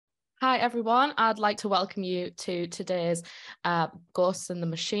Hi everyone, I'd like to welcome you to today's Ghosts in the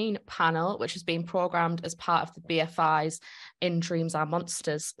Machine panel, which has been programmed as part of the BFI's In Dreams Are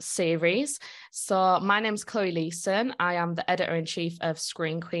Monsters series. So my name's Chloe Leeson. I am the editor-in-chief of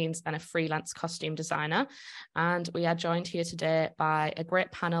Screen Queens and a freelance costume designer. And we are joined here today by a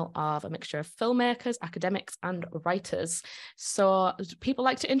great panel of a mixture of filmmakers, academics and writers. So people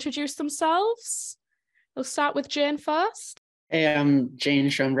like to introduce themselves? We'll start with Jane first. Hey, I'm Jane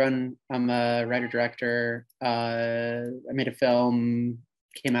Schoenbrun. I'm a writer-director. I made a film,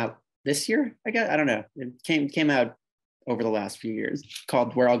 came out this year, I guess. I don't know. It came out over the last few years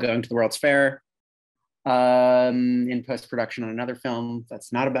called We're All Going to the World's Fair. In post-production on another film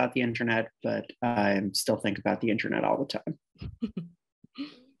that's not about the internet, but I still think about the internet all the time.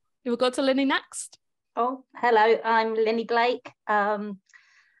 We'll go to Linnie next. Oh, hello. I'm Linnie Blake.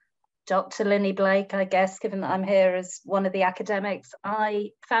 Dr. Linnie Blake, I guess, given that I'm here as one of the academics.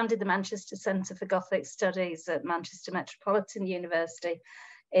 I founded the Manchester Centre for Gothic Studies at Manchester Metropolitan University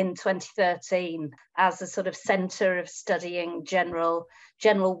in 2013 as a sort of centre of studying general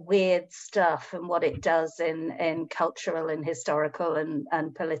weird stuff and what it does in cultural and historical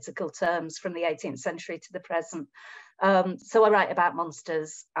and political terms from the 18th century to the present. So I write about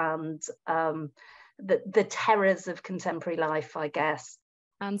monsters and the terrors of contemporary life, I guess.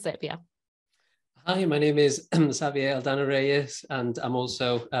 And Xavier. Hi, my name is Xavier Aldana Reyes, and I'm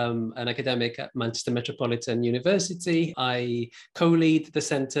also an academic at Manchester Metropolitan University. I co-lead the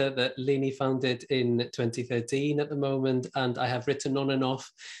centre that Linnie founded in 2013 at the moment, and I have written on and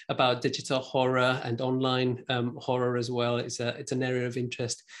off about digital horror and online horror as well. It's an area of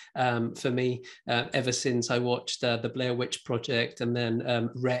interest for me ever since I watched the Blair Witch Project and then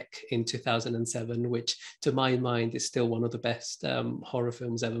Wreck in 2007, which to my mind is still one of the best horror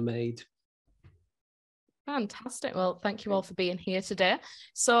films ever made. Fantastic. Well, thank you all for being here today.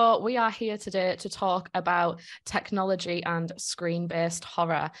 So we are here today to talk about technology and screen-based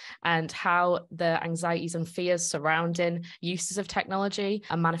horror and how the anxieties and fears surrounding uses of technology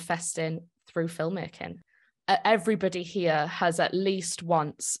are manifesting through filmmaking. Everybody here has at least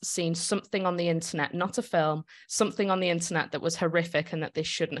once seen something on the internet, not a film, something on the internet that was horrific and that they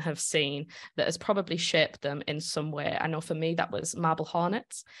shouldn't have seen, that has probably shaped them in some way. I know for me that was Marble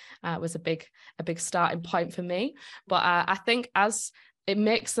Hornets. Was a big starting point for me. But I think as it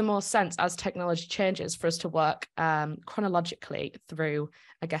makes the most sense as technology changes for us to work chronologically through,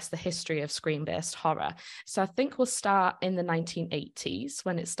 I guess, the history of screen-based horror. So I think we'll start in the 1980s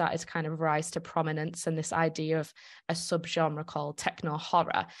when it started to kind of rise to prominence and this idea of a subgenre called techno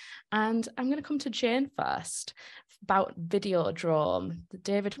horror. And I'm going to come to Jane first about Videodrome, the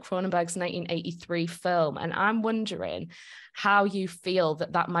David Cronenberg's 1983 film. And I'm wondering how you feel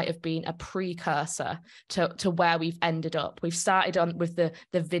that might have been a precursor to where we've ended up. We've started on with the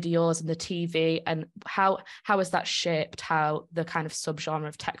videos and the TV, and how has that shaped how the kind of subgenre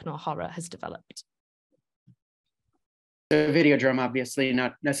of techno horror has developed? The Videodrome, obviously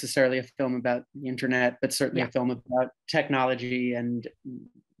not necessarily a film about the internet, but certainly a film about technology and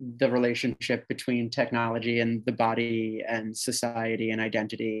the relationship between technology and the body and society and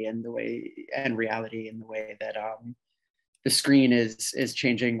identity and the way and reality and the way that the screen is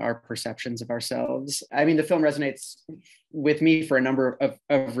changing our perceptions of ourselves. I mean, the film resonates with me for a number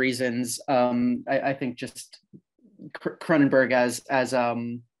of reasons. I think just Cronenberg as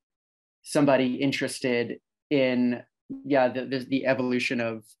somebody interested in the evolution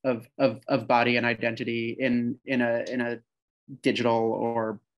of body and identity in a digital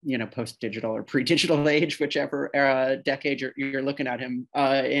or post-digital or pre-digital age, whichever decade you're looking at him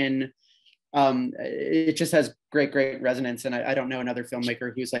in. It just has great resonance, and I don't know another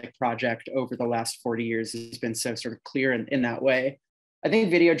filmmaker whose project over the last 40 years has been so sort of clear in that way. I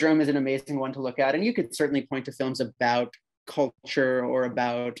think Videodrome is an amazing one to look at, and you could certainly point to films about culture or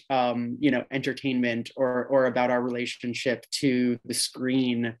about entertainment or about our relationship to the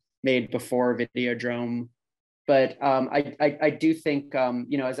screen made before Videodrome. But I do think,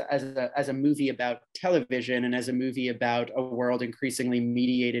 as a movie about television and as a movie about a world increasingly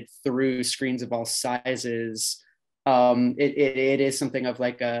mediated through screens of all sizes, it is something of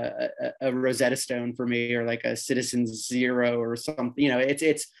like a Rosetta Stone for me, or like a Citizen Zero or something.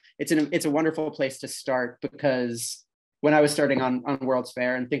 It's a wonderful place to start, because when I was starting on World's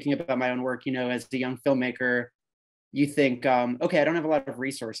Fair and thinking about my own work, as a young filmmaker, you think, okay, I don't have a lot of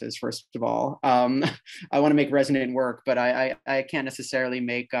resources, first of all. I want to make resonant work, but I can't necessarily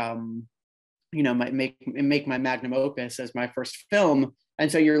make my magnum opus as my first film. And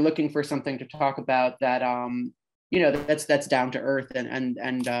so you're looking for something to talk about that that's down to earth.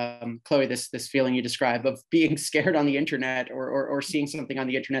 And Chloe, this feeling you describe of being scared on the internet or seeing something on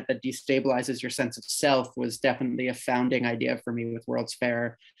the internet that destabilizes your sense of self was definitely a founding idea for me with World's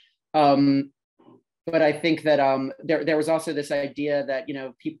Fair. But I think that there was also this idea that,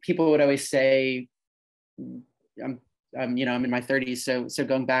 people would always say, I'm in my 30s, so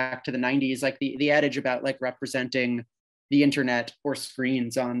going back to the 90s, like the adage about like representing the internet or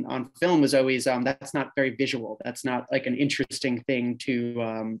screens on film was always that's not very visual. That's not like an interesting thing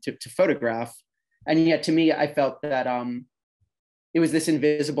to photograph. And yet to me, I felt that it was this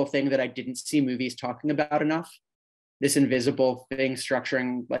invisible thing that I didn't see movies talking about enough. This invisible thing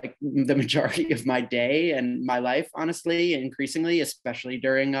structuring like the majority of my day and my life, honestly, increasingly, especially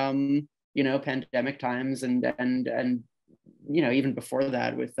during pandemic times and even before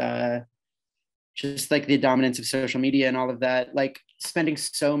that with just like the dominance of social media and all of that, like spending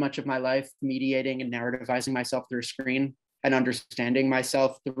so much of my life mediating and narrativizing myself through a screen and understanding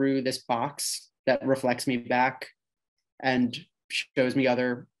myself through this box that reflects me back and shows me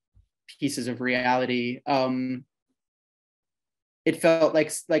other pieces of reality. It felt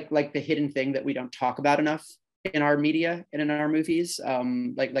like the hidden thing that we don't talk about enough in our media and in our movies,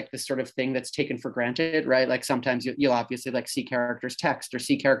 like this sort of thing that's taken for granted, right? Like sometimes you'll obviously like see characters text or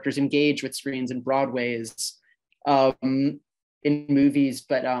see characters engage with screens in broad ways in movies,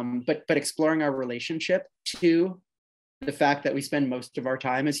 but exploring our relationship to the fact that we spend most of our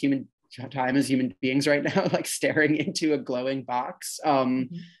time as human beings right now, like staring into a glowing box. I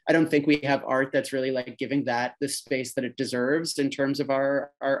don't think we have art that's really like giving that the space that it deserves in terms of our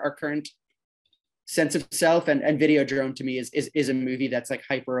current sense of self, and Videodrome to me is a movie that's like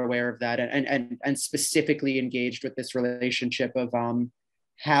hyper aware of that and specifically engaged with this relationship of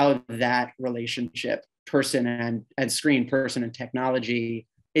how that relationship, person and screen, person and technology,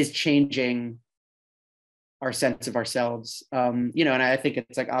 is changing our sense of ourselves. And I think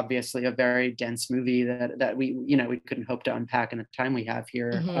it's like obviously a very dense movie that we couldn't hope to unpack in the time we have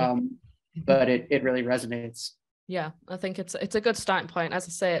here. But it really resonates. Yeah, I think it's a good starting point. As I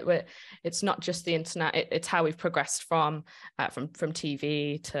say, it's not just the internet; it's how we've progressed from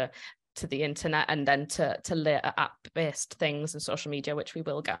TV to the internet, and then to later app-based things and social media, which we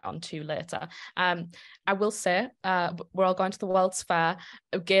will get onto later. I will say, we're all going to the World's Fair.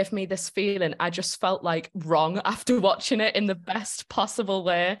 It gave me this feeling. I just felt like wrong after watching it in the best possible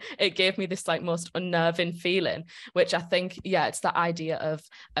way. It gave me this like most unnerving feeling, which I think, it's the idea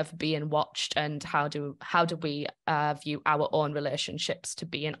of being watched and how do we view our own relationships to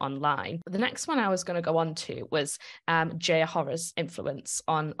being online. The next one I was going to go on to was J horror's influence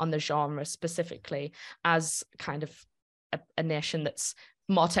on the genre, specifically as kind of a nation that's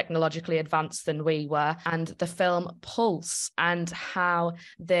more technologically advanced than we were, and the film Pulse and how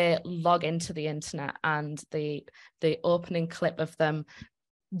they log into the internet and the opening clip of them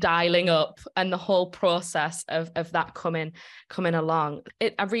dialing up and the whole process of that coming along.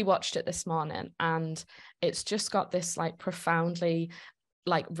 I rewatched it this morning, and it's just got this like profoundly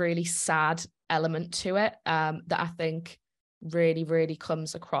like really sad element to it that I think really, really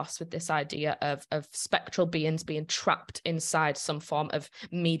comes across with this idea of spectral beings being trapped inside some form of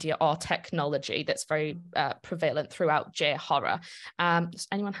media or technology that's very prevalent throughout J horror. Does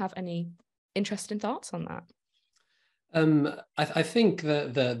anyone have any interesting thoughts on that? I think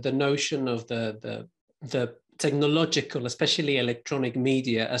the notion of the technological, especially electronic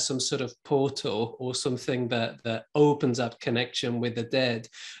media, as some sort of portal or something that opens up connection with the dead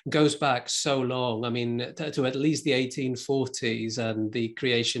goes back so long. I mean, to at least the 1840s and the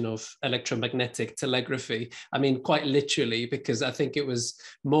creation of electromagnetic telegraphy. I mean, quite literally, because I think it was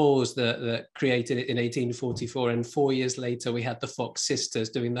Morse that created it in 1844, and 4 years later we had the Fox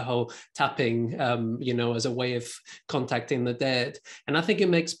sisters doing the whole tapping, as a way of contacting the dead. And I think it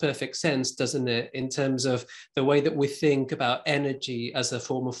makes perfect sense, doesn't it, in terms of the way that we think about energy as a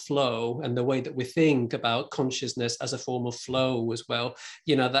form of flow, and the way that we think about consciousness as a form of flow as well.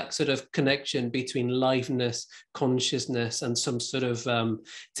 That sort of connection between liveness, consciousness, and some sort of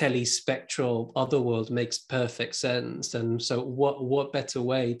telespectral otherworld makes perfect sense. And so what better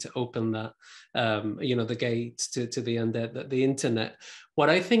way to open that, the gates to the undead, the internet. What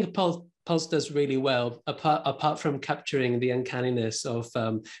I think Pulse does really well, apart from capturing the uncanniness of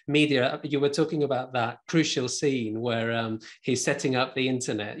media. You were talking about that crucial scene where he's setting up the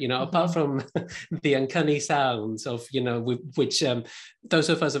internet, apart from the uncanny sounds of, which those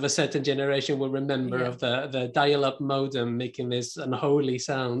of us of a certain generation will remember, of the dial-up modem making this unholy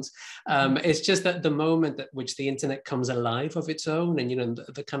sounds. It's just that the moment at which the internet comes alive of its own, and,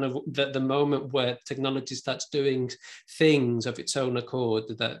 the kind of the moment where technology starts doing things of its own accord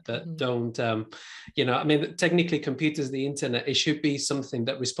that don't don't, you know, I mean, technically computers, the internet, it should be something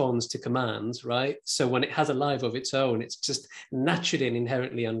that responds to commands, right? So when it has a life of its own, it's just naturally and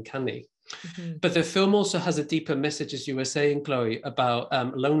inherently uncanny. Mm-hmm. But the film also has a deeper message, as you were saying, Chloe, about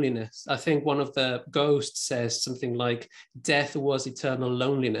loneliness. I think one of the ghosts says something like, death was eternal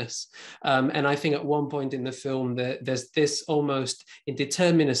loneliness. And I think at one point in the film, there's this almost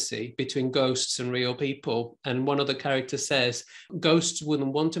indeterminacy between ghosts and real people. And one of the characters says, ghosts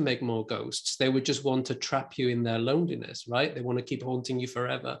wouldn't want to make more ghosts. They would just want to trap you in their loneliness, right? They want to keep haunting you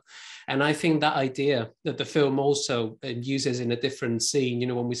forever. And I think that idea that the film also uses in a different scene, you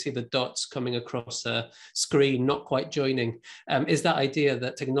know, when we see the dots coming across a screen, not quite joining, is that idea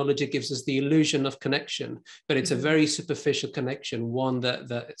that technology gives us the illusion of connection, but it's a very superficial connection, one that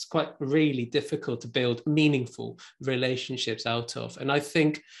it's quite really difficult to build meaningful relationships out of. And I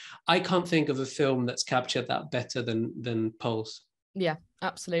think I can't think of a film that's captured that better than Pulse. Yeah,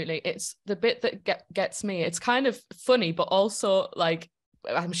 absolutely. It's the bit that gets me. It's kind of funny, but also like,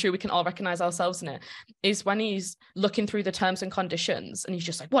 I'm sure we can all recognize ourselves in it, is when he's looking through the terms and conditions and he's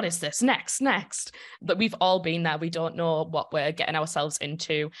just like, what is this? Next. That we've all been there. We don't know what we're getting ourselves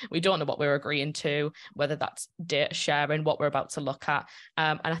into. We don't know what we're agreeing to, whether that's data sharing, what we're about to look at.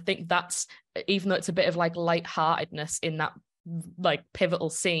 And I think that's, even though it's a bit of like lightheartedness in that like pivotal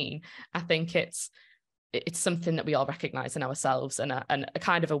scene, I think it's something that we all recognize in ourselves, and a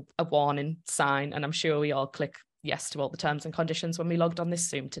kind of a warning sign. And I'm sure we all click yes to all the terms and conditions when we logged on this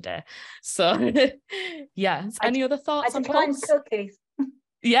Zoom today. So yeah, any other thoughts on Pulse? Cookies.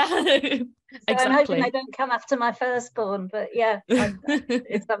 Yeah. So exactly. I'm hoping they don't come after my firstborn, but yeah,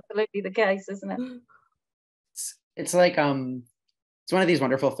 it's absolutely the case, isn't it? It's like it's one of these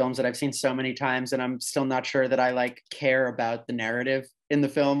wonderful films that I've seen so many times, and I'm still not sure that I like care about the narrative in the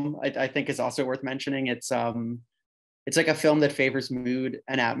film. I think is also worth mentioning. It's like a film that favors mood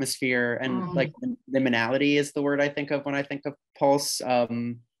and atmosphere, and like liminality is the word I think of when I think of Pulse.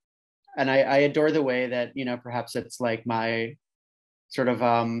 And I adore the way that, you know, perhaps it's like my sort of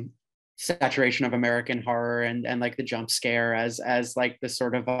saturation of American horror and like the jump scare as like the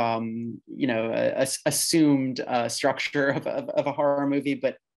sort of you know, assumed structure of a horror movie,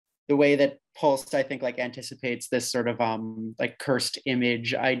 but the way that Pulse, I think, like anticipates this sort of like cursed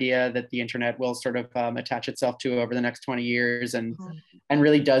image idea that the internet will sort of attach itself to over the next 20 years, and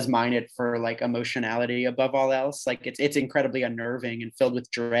really does mine it for like emotionality above all else. Like it's incredibly unnerving and filled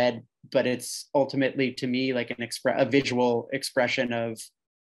with dread, but it's ultimately, to me, like a visual expression of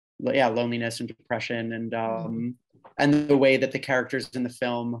loneliness and depression, and the way that the characters in the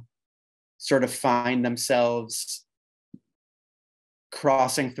film sort of find themselves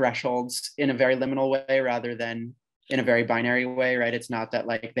crossing thresholds in a very liminal way rather than in a very binary way, right? It's not that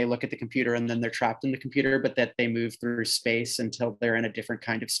like they look at the computer and then they're trapped in the computer, but that they move through space until they're in a different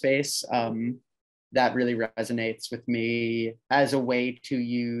kind of space. That really resonates with me as a way to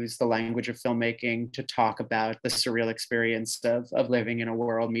use the language of filmmaking to talk about the surreal experience of living in a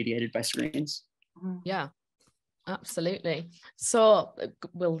world mediated by screens. Yeah. Absolutely. So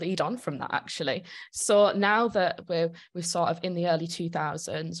we'll lead on from that, actually. So now that we're sort of in the early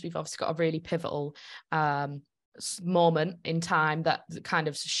 2000s, we've obviously got a really pivotal moment in time that kind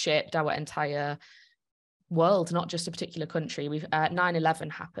of shaped our entire world, not just a particular country.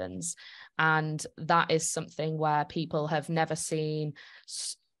 9/11 happens, and that is something where people have never seen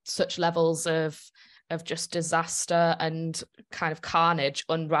such levels of just disaster and kind of carnage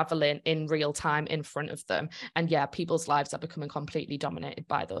unraveling in real time in front of them. And yeah, people's lives are becoming completely dominated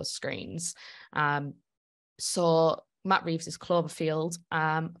by those screens. So Matt Reeves' Cloverfield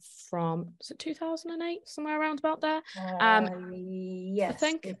from, is it 2008, somewhere around about there? Yes, I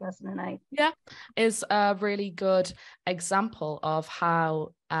think 2008. Yeah, is a really good example of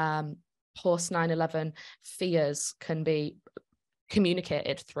how post 9/11 fears can be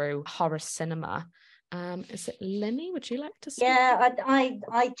communicated through horror cinema. Is it Linnie? Would you like to speak? Yeah,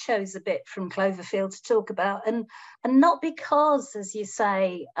 I chose a bit from Cloverfield to talk about, and not because, as you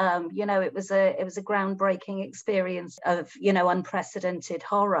say, you know, it was a groundbreaking experience of, you know, unprecedented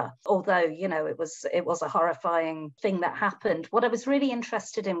horror. Although, you know, it was a horrifying thing that happened. What I was really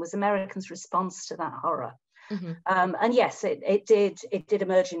interested in was Americans' response to that horror. Mm-hmm. And yes, it did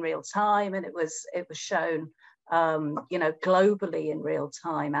emerge in real time, and it was shown, you know, globally in real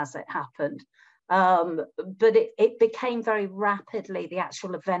time as it happened. But it became very rapidly, the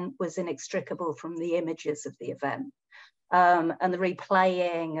actual event was inextricable from the images of the event. and the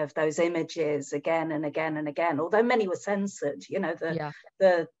replaying of those images again and again and again, although many were censored.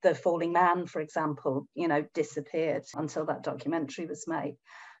 The falling man, for example, disappeared until that documentary was made.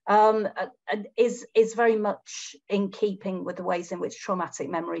 Is very much in keeping with the ways in which traumatic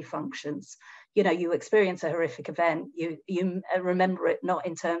memory functions. You experience a horrific event, you remember it not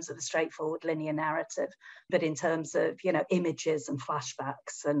in terms of a straightforward linear narrative, but in terms of, images and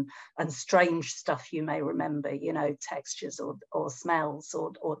flashbacks and strange stuff you may remember, textures or smells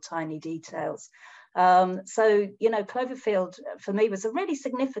or tiny details. So, Cloverfield for me was a really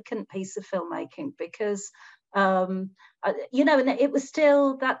significant piece of filmmaking because, and it was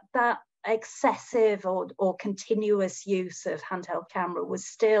still that excessive or continuous use of handheld camera was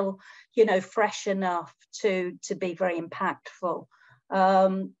still, fresh enough to be very impactful.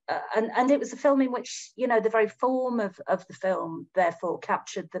 And it was a film in which, the very form of the film therefore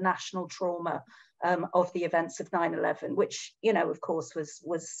captured the national trauma of the events of 9/11, which, of course,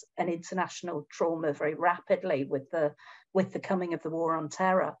 was an international trauma very rapidly with the coming of the war on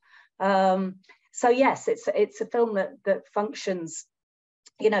terror. So yes, it's a film that functions,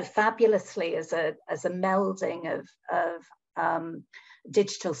 fabulously as a melding of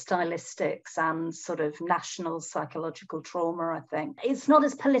digital stylistics and sort of national psychological trauma. I think it's not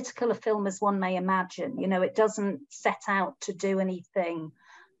as political a film as one may imagine. It doesn't set out to do anything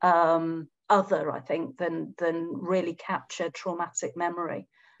other, I think, than really capture traumatic memory.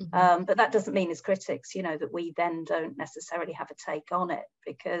 Mm-hmm. But that doesn't mean, as critics, that we then don't necessarily have a take on it,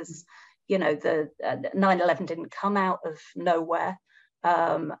 because the 9/11 didn't come out of nowhere.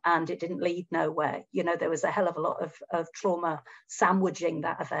 And it didn't lead nowhere. There was a hell of a lot of trauma sandwiching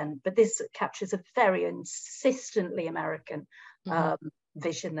that event, but this captures a very insistently American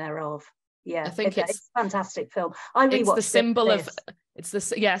vision thereof. Yeah, I think it's a fantastic film. I rewatched it's the symbol of it's the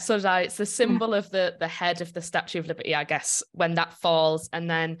it's the symbol of the head of the Statue of Liberty, I guess, when that falls, and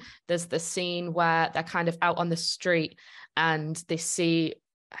then there's the scene where they're kind of out on the street and they see,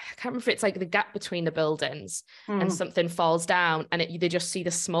 I can't remember if it's like the gap between the buildings and something falls down and they just see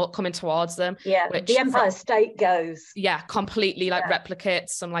the smoke coming towards them. Yeah, which the Empire State goes. Yeah, completely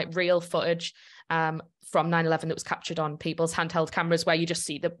replicates some real footage from 9/11 that was captured on people's handheld cameras, where you just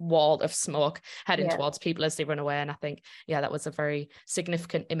see the wall of smoke heading towards people as they run away. And I think, that was a very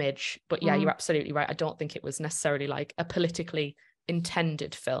significant image. But yeah, you're absolutely right. I don't think it was necessarily a politically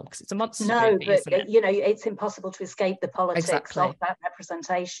intended film, because it's a monster movie, but isn't it? It's impossible to escape the politics of that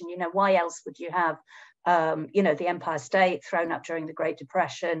representation. Why else would you have the Empire State thrown up during the Great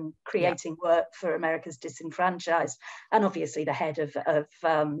Depression, creating work for America's disenfranchised, and obviously the head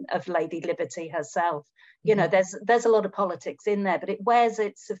of Lady Liberty herself. There's a lot of politics in there, but it wears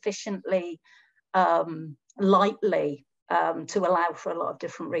it sufficiently lightly to allow for a lot of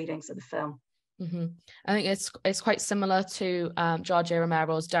different readings of the film. Mm-hmm. I think it's quite similar to George A.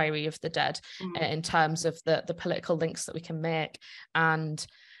 Romero's Diary of the Dead in terms of the political links that we can make. And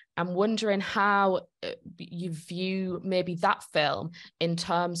I'm wondering how you view maybe that film in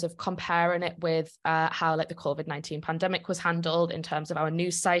terms of comparing it with how the COVID-19 pandemic was handled in terms of our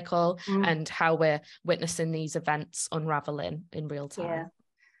news cycle and how we're witnessing these events unraveling in real time. Yeah.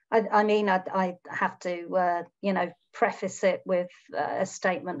 I have to, preface it with a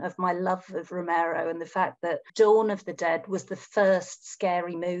statement of my love of Romero and the fact that Dawn of the Dead was the first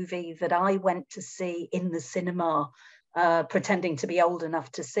scary movie that I went to see in the cinema, pretending to be old enough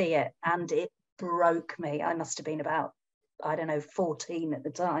to see it. And it broke me. I must have been about, 14 at the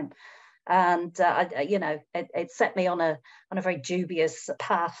time. And it set me on a very dubious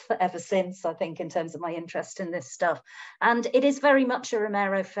path ever since, I think, in terms of my interest in this stuff. And it is very much a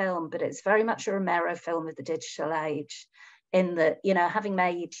Romero film, but it's very much a Romero film of the digital age, in that, having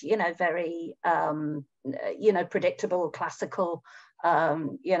made, very, predictable classical,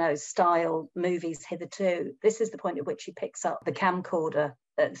 style movies hitherto, this is the point at which he picks up the camcorder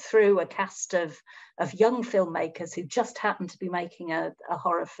through a cast of young filmmakers who just happen to be making a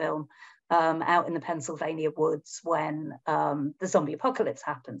horror film out in the Pennsylvania woods when the zombie apocalypse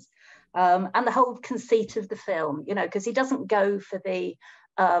happens. And the whole conceit of the film, because he doesn't go for the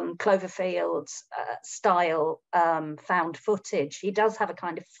Cloverfield style found footage. He does have a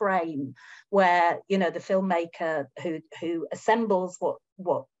kind of frame where, the filmmaker who assembles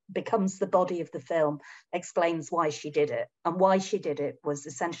what becomes the body of the film explains why she did it. And why she did it was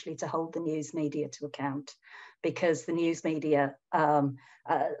essentially to hold the news media to account, because the news media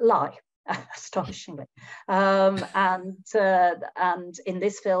lie, astonishingly. And in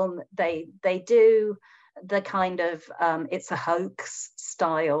this film, they do the kind of it's a hoax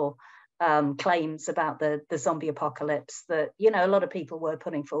style claims about the zombie apocalypse that, you know, a lot of people were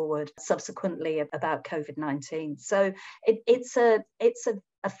putting forward subsequently about COVID-19. So it's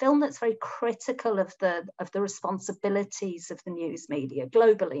a film that's very critical of the responsibilities of the news media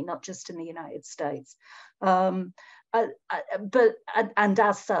globally, not just in the United States. But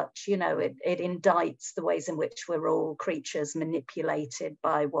as such, you know, it indicts the ways in which we're all creatures manipulated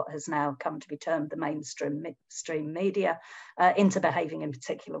by what has now come to be termed the mainstream media into behaving in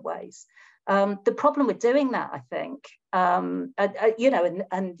particular ways. The problem with doing that, I think, you know,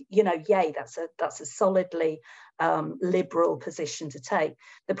 and you know, yay, that's a solidly liberal position to take.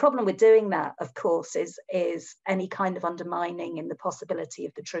 The problem with doing that, of course, is any kind of undermining in the possibility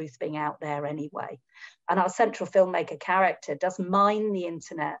of the truth being out there anyway. And our central filmmaker character does mine the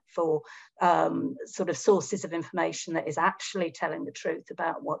internet for sort of sources of information that is actually telling the truth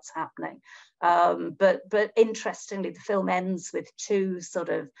about what's happening. But interestingly, the film ends with two sort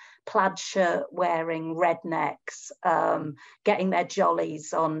of plaid shirt wearing rednecks getting their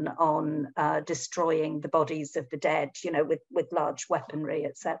jollies on destroying the bodies of the dead, you know, with large weaponry,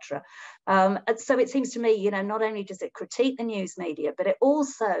 etc. And so it seems to me, you know, not only does it critique the news media, but it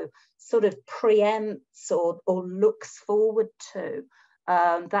also sort of preempts or looks forward to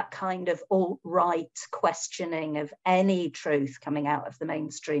that kind of alt-right questioning of any truth coming out of the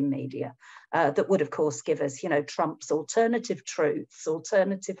mainstream media that would, of course, give us, you know, Trump's alternative truths,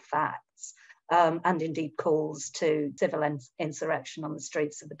 alternative facts, and indeed calls to civil insurrection on the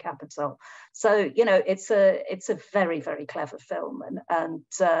streets of the Capitol. So, you know, it's a very, very clever film and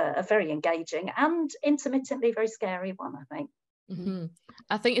a very engaging and intermittently very scary one, I think. Mm-hmm.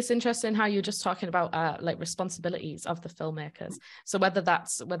 I think it's interesting how you're just talking about like responsibilities of the filmmakers. So whether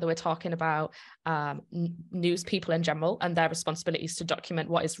we're talking about news people in general and their responsibilities to document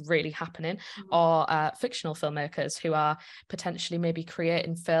what is really happening, or fictional filmmakers who are potentially maybe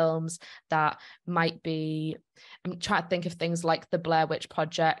creating films that might be, I'm trying to think of things like the Blair Witch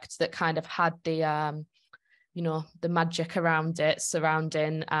Project that kind of had the you know, the magic around it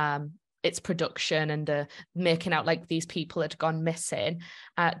surrounding its production and the making out like these people had gone missing.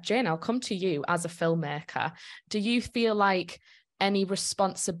 Jane, I'll come to you as a filmmaker. Do you feel like any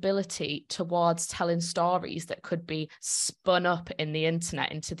responsibility towards telling stories that could be spun up in the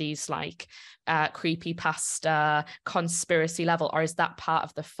internet into these like creepypasta conspiracy level, or is that part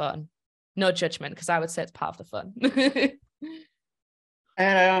of the fun? No judgment, because I would say it's part of the fun.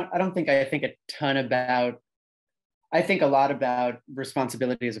 And I don't think I think a ton about, I think a lot about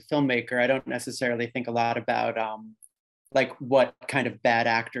responsibility as a filmmaker. I don't necessarily think a lot about like what kind of bad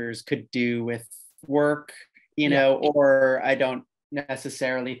actors could do with work, you know, or I don't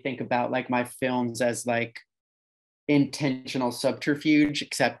necessarily think about like my films as like intentional subterfuge,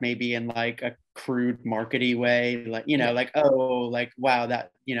 except maybe in like a crude markety way, like, you know, like, oh, like, wow,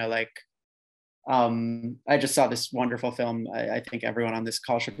 that, you know, like, I just saw this wonderful film. I think everyone on this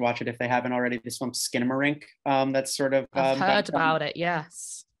call should watch it if they haven't already. This film Skinamarink, that's sort of I've heard about it.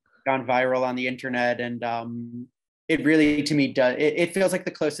 Yes, gone viral on the internet, and it really, to me, does it feels like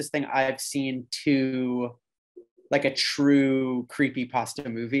the closest thing I've seen to like a true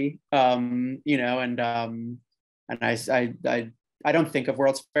creepypasta movie. You know, and I don't think of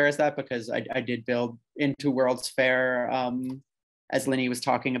World's Fair as that, because I did build into World's Fair, as Linnie was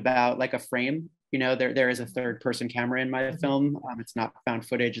talking about, like a frame. You know, there is a third person camera in my film. It's not found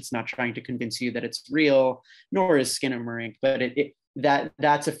footage. It's not trying to convince you that it's real, nor is Skinamarink, but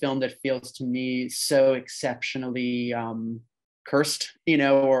that's a film that feels to me so exceptionally cursed, you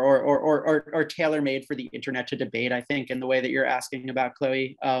know, or tailor-made for the internet to debate, I think, in the way that you're asking about,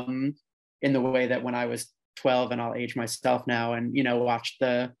 Chloe, in the way that when I was 12, and I'll age myself now, and, you know, watched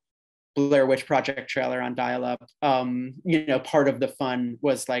the Blair Witch Project trailer on dial-up, you know, part of the fun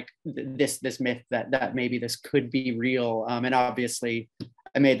was like this myth that maybe this could be real, and obviously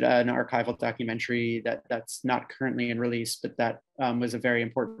I made an archival documentary that's not currently in release, but that was a very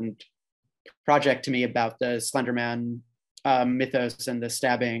important project to me about the Slender Man mythos and the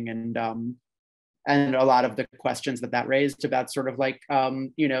stabbing, and a lot of the questions that raised about sort of like,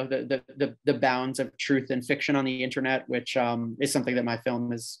 you know, the bounds of truth and fiction on the internet, which is something that my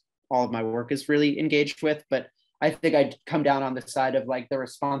film is, all of my work is really engaged with. But I think I'd come down on the side of like the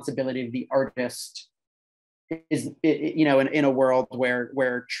responsibility of the artist is, you know, in a world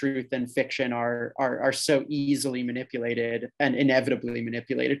where truth and fiction are so easily manipulated, and inevitably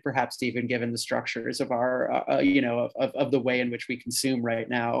manipulated, perhaps even given the structures of our, you know, of the way in which we consume right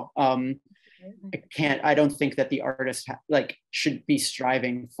now. I don't think that the artist like should be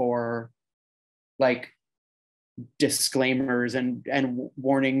striving for like disclaimers and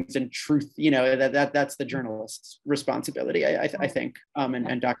warnings and truth. That's the journalist's responsibility, I think.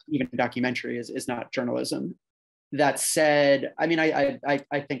 Even documentary is not journalism. That said, I mean, I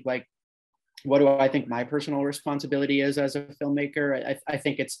think, like, what do I think my personal responsibility is as a filmmaker? I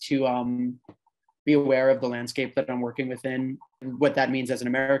think it's to be aware of the landscape that I'm working within. What that means as an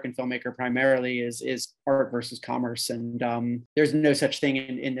American filmmaker primarily is art versus commerce. And there's no such thing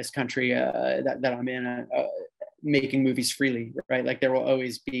in this country that I'm in making movies freely, right? Like, there will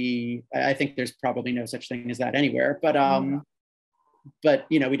always be, I think there's probably no such thing as that anywhere, but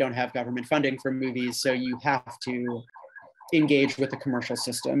we don't have government funding for movies. So you have to engage with the commercial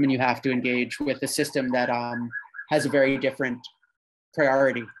system, and you have to engage with a system that has a very different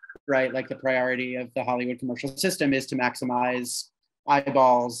priority, right? Like, the priority of the Hollywood commercial system is to maximize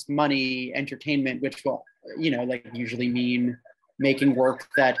eyeballs, money, entertainment, which will, usually mean making work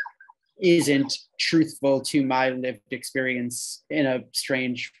that isn't truthful to my lived experience in a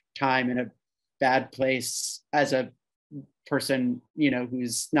strange time, in a bad place, as a person,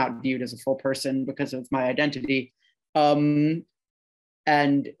 who's not viewed as a full person because of my identity. And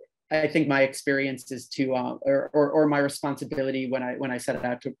I think my experience is to, or my responsibility when I set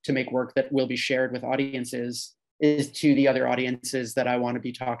out to make work that will be shared with audiences, is to the other audiences that I want to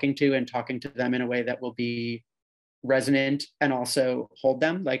be talking to, and talking to them in a way that will be resonant and also hold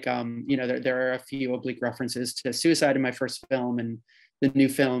them. Like, there are a few oblique references to suicide in my first film, and the new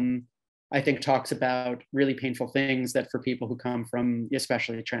film, I think, talks about really painful things that for people who come from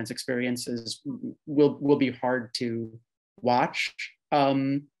especially trans experiences will be hard to watch.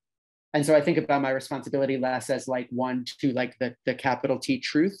 And so I think about my responsibility less as like one to like the capital T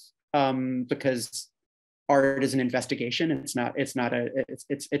truth, because art is an investigation. It's not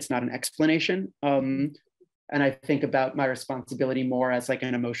an explanation. And I think about my responsibility more as like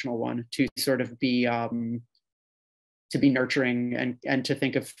an emotional one, to sort of be nurturing and to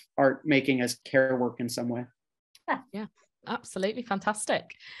think of art making as care work in some way. Yeah, absolutely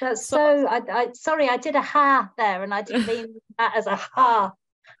fantastic. That's so sorry, I did a ha there, and I didn't mean that as a ha.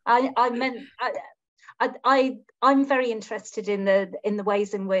 I meant I'm very interested in the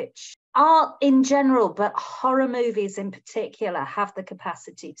ways in which art in general, but horror movies in particular, have the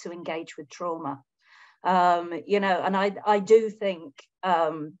capacity to engage with trauma. And I do think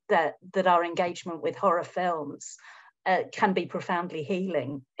that our engagement with horror films can be profoundly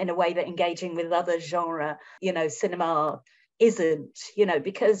healing in a way that engaging with other genre, cinema isn't,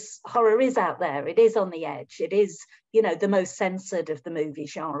 because horror is out there, it is on the edge, it is, the most censored of the movie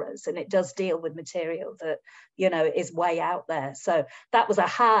genres, and it does deal with material that, is way out there. So that was a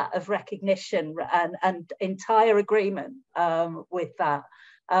heart of recognition and entire agreement with that.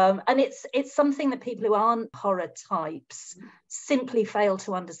 And it's something that people who aren't horror types simply fail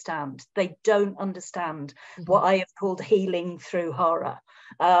to understand. They don't understand what I have called healing through horror.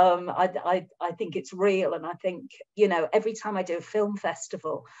 I think it's real, and I think, every time I do a film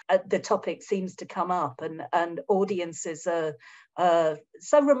festival, the topic seems to come up, and audiences are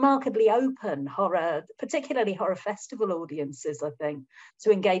so remarkably open, particularly horror festival audiences, I think,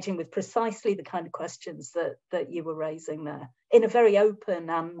 to engaging with precisely the kind of questions that you were raising there, in a very open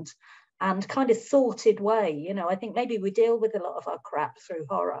and kind of sorted way. I think maybe we deal with a lot of our crap through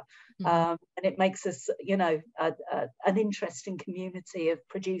horror, and it makes us, an interesting community of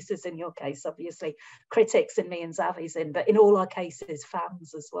producers, in your case, obviously, critics, and me and Xavier's in, but in all our cases,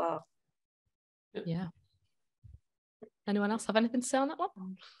 fans as well. Yeah. Anyone else have anything to say on that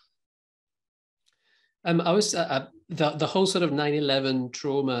one? I was the whole sort of 9/11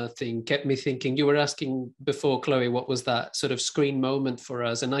 trauma thing kept me thinking. You were asking before, Chloe, what was that sort of screen moment for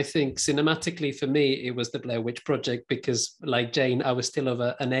us? And I think cinematically for me, it was the Blair Witch Project, because like Jane, I was still of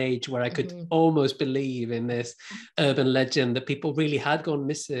an age where I could almost believe in this urban legend that people really had gone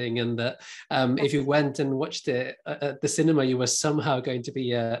missing, and that if you went and watched it at the cinema, you were somehow going to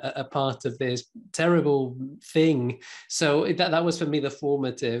be a part of this terrible thing. So that was for me the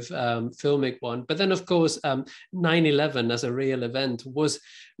formative filmic one. But then, of course, 9/11 as a real event was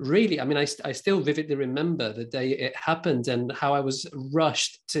really, I mean, I still vividly remember the day it happened, and how I was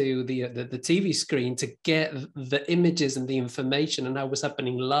rushed to the TV screen to get the images and the information, and how it was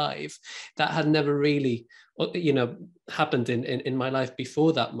happening live. That had never really, happened in my life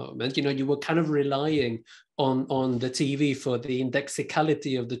before that moment. You were kind of relying on the TV for the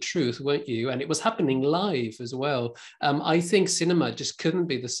indexicality of the truth, weren't you? And it was happening live as well. I think cinema just couldn't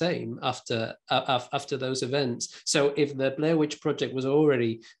be the same after those events. So if the Blair Witch Project was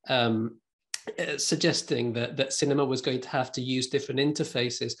already suggesting that cinema was going to have to use different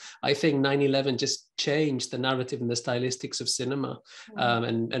interfaces. I think 9/11 just changed the narrative and the stylistics of cinema,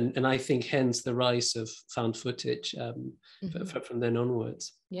 and I think hence the rise of found footage from then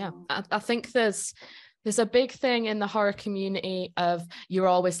onwards. Yeah, I think there's a big thing in the horror community of you're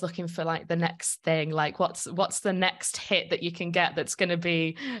always looking for like the next thing, like what's the next hit that you can get that's going to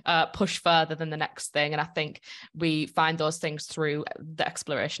be pushed further than the next thing. And I think we find those things through the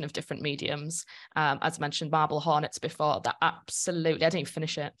exploration of different mediums. As mentioned, Marble Hornets before, that absolutely, I didn't even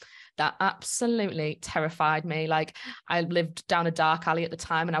finish it. That absolutely terrified me. Like, I lived down a dark alley at the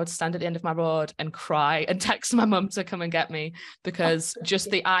time, and I would stand at the end of my road and cry and text my mum to come and get me, because just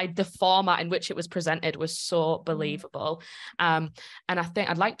the format in which it was presented was so believable. And I think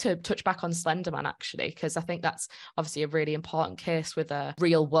I'd like to touch back on Slenderman, actually, because I think that's obviously a really important case with a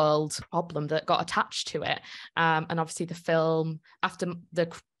real world problem that got attached to it. And obviously the film, after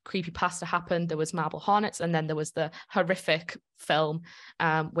the creepypasta happened, there was Marble Hornets, and then there was the horrific film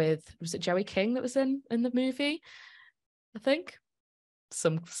with, was it Joey King that was in the movie? I think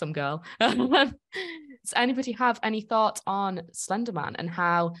some girl. Does anybody have any thoughts on Slenderman and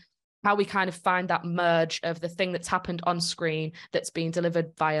how we kind of find that merge of the thing that's happened on screen that's been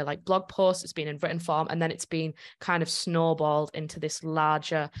delivered via like blog posts, it's been in written form, and then it's been kind of snowballed into this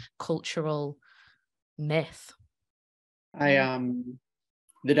larger cultural myth?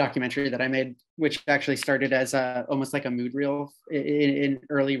 The documentary that I made, which actually started as almost like a mood reel in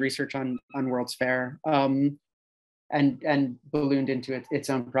early research on World's Fair, and ballooned into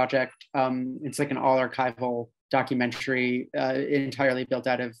its own project. It's like an all archival documentary, entirely built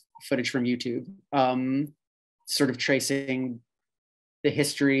out of footage from YouTube, sort of tracing the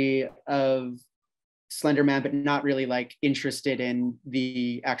history of Slenderman, but not really like interested in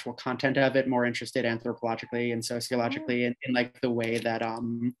the actual content of it, more interested anthropologically and sociologically in like the way that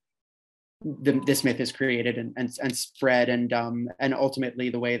this myth is created and spread, and ultimately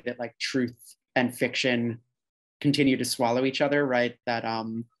the way that like truth and fiction continue to swallow each other, right? That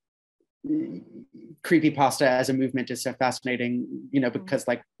creepypasta as a movement is so fascinating, because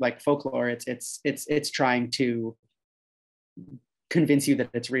like folklore, it's trying to convince you that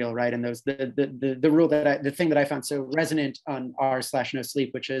it's real, right? And those the rule that the thing that I found so resonant on r/no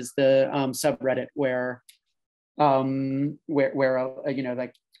sleep, which is the subreddit where like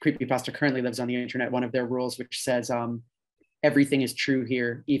creepypasta currently lives on the internet. One of their rules, which says everything is true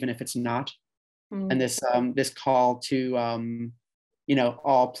here, even if it's not. And this call to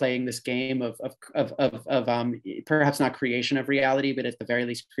all playing this game of perhaps not creation of reality, but at the very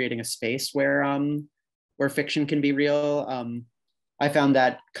least creating a space where fiction can be real. I found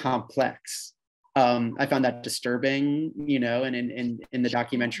that complex. I found that disturbing, and in the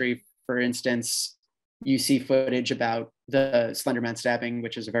documentary, for instance, you see footage about the Slenderman stabbing,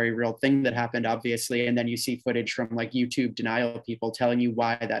 which is a very real thing that happened, obviously. And then you see footage from like YouTube denial people telling you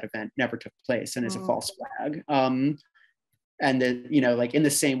why that event never took place and is a false flag. And like in the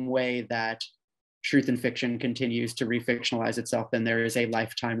same way that truth and fiction continues to refictionalize itself, then there is a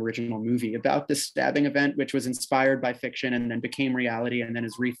Lifetime original movie about this stabbing event, which was inspired by fiction and then became reality and then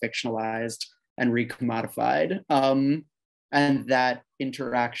is refictionalized and recommodified. And that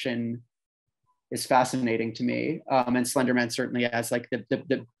interaction is fascinating to me. And Slenderman certainly as like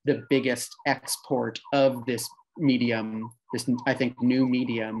the biggest export of this medium, this, I think, new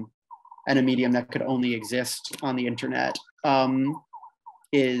medium, and a medium that could only exist on the internet,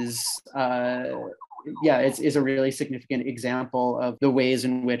 is a really significant example of the ways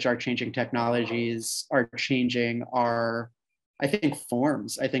in which our changing technologies are changing our, I think,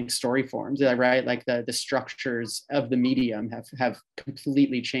 forms, I think story forms, right? Like the structures of the medium have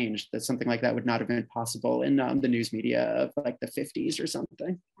completely changed. That something like that would not have been possible in the news media of like the 50s or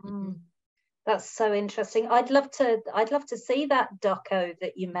something. That's so interesting. I'd love to see that doco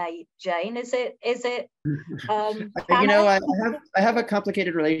that you made, Jane. Is it I have a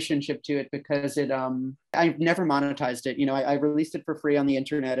complicated relationship to it because I've never monetized it. I released it for free on the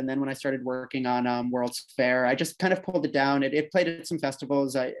internet, and then when I started working on World's Fair, I just kind of pulled it down. It played at some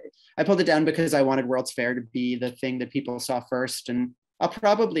festivals. I pulled it down because I wanted World's Fair to be the thing that people saw first, and I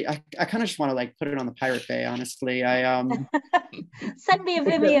kind of just want to like put it on the Pirate Bay, honestly. Send me a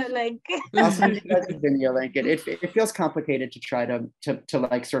Vimeo link. I'll send you guys a Vimeo link. It feels complicated to try to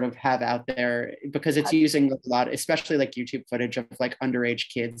like sort of have out there, because it's using a lot, especially like YouTube footage of like underage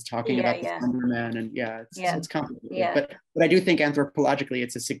kids talking about the Slenderman, and it's complicated. Yeah. But I do think anthropologically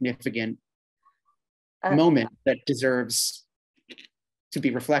it's a significant moment that deserves to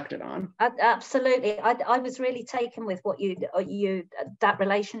be reflected on. Absolutely. I was really taken with what you that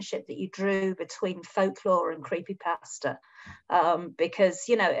relationship that you drew between folklore and creepypasta, because,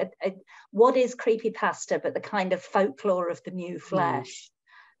 you know, what is creepypasta but the kind of folklore of the new flesh?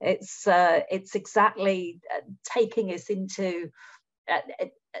 It's exactly taking us into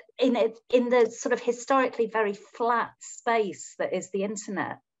in the sort of historically very flat space that is the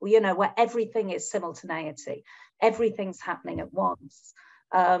internet, you know, where everything is simultaneity, everything's happening at once.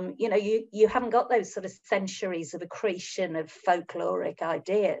 You know, you haven't got those sort of centuries of accretion of folkloric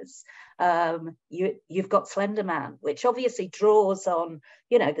ideas. You've got Slender Man, which obviously draws on,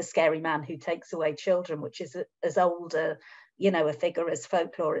 you know, the scary man who takes away children, which is as old a, you know, a figure as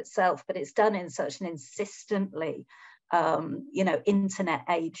folklore itself, but it's done in such an insistently you know, internet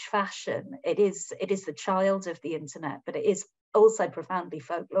age fashion. It is the child of the internet, but it is also profoundly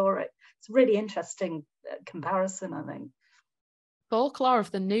folkloric. It's a really interesting comparison, I think. Folklore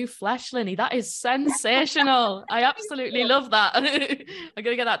of the new flesh, Linnie. That is sensational. I absolutely love that. I'm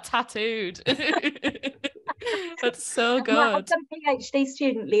gonna get that tattooed. That's so good. I've got a PhD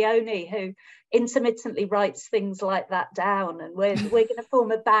student, Leonie, who intermittently writes things like that down, and we're going to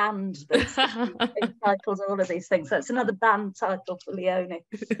form a band that's entitles all of these things. So it's another band title for Leonie.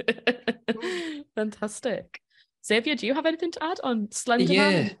 Fantastic. Xavier, do you have anything to add on Slender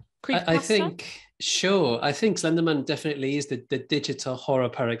Man? Yeah, I think Slender Man definitely is the digital horror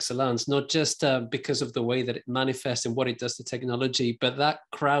par excellence, not just because of the way that it manifests and what it does to technology, but that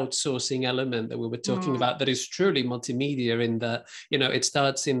crowdsourcing element that we were talking about that is truly multimedia, in that, you know, it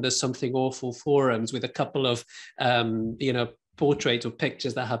starts in the Something Awful forums with a couple of, you know, portraits or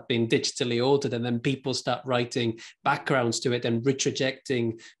pictures that have been digitally altered, and then people start writing backgrounds to it and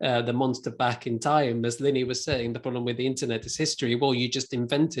retrojecting the monster back in time. As Linnie was saying, the problem with the internet is history. Well, you just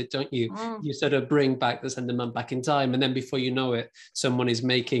invent it, don't you? You sort of bring back the Slender Man back in time, and then before you know it, someone is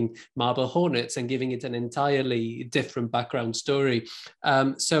making Marble Hornets and giving it an entirely different background story.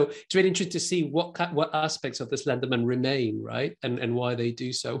 So it's really interesting to see what aspects of the Slender Man remain, right, and why they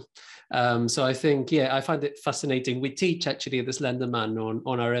do so. So I think, yeah, I find it fascinating. We teach actually the Slender Man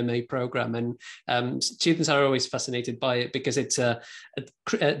on our MA program, and students are always fascinated by it because it's a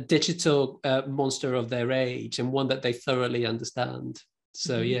digital monster of their age, and one that they thoroughly understand.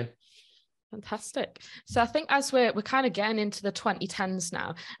 So yeah. Fantastic. So I think as we're kind of getting into the 2010s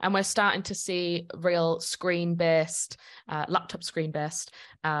now, and we're starting to see real screen-based, laptop screen-based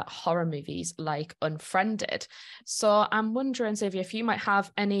horror movies like Unfriended. So I'm wondering, Xavier, if you might have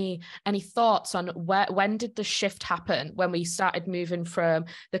any thoughts on when did the shift happen, when we started moving from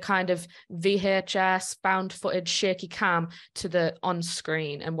the kind of VHS, found footage, shaky cam to the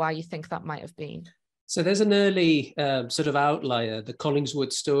on-screen, and why you think that might have been? So there's an early sort of outlier, the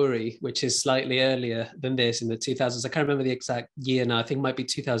Collingswood Story, which is slightly earlier than this in the 2000s. I can't remember the exact year now. I think it might be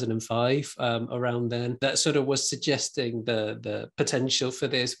 2005, around then. That sort of was suggesting the potential for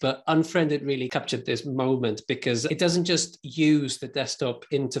this. But Unfriended really captured this moment because it doesn't just use the desktop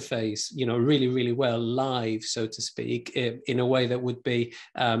interface, you know, really, really well live, so to speak, in a way that would be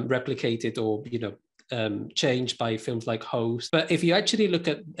replicated or, you know, changed by films like Host. But if you actually look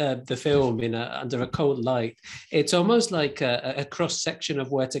at the film under a cold light, it's almost like a cross-section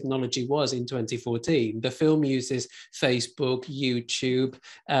of where technology was in 2014. The film uses Facebook, YouTube,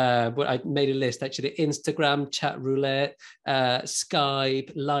 but I made a list actually, Instagram, chat roulette,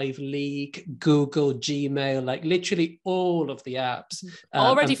 Skype, Live Leak, Google, Gmail, like literally all of the apps.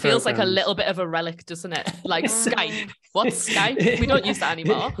 Already feels like a little bit of a relic, doesn't it? Like Skype. What's Skype? We don't use that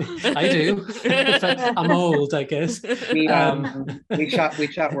anymore. I do. In fact, I'm old, I guess. We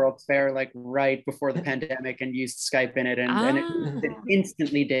shot World's Fair like right before the pandemic and used Skype in it, and it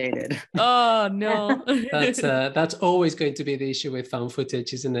instantly dated. Oh no. That's always going to be the issue with found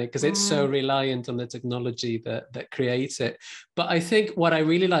footage, isn't it? Because it's so reliant on the technology that creates it. But I think what I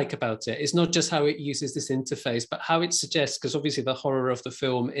really like about it is not just how it uses this interface, but how it suggests, because obviously the horror of the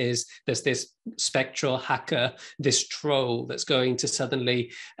film is there's this spectral hacker, this troll that's going to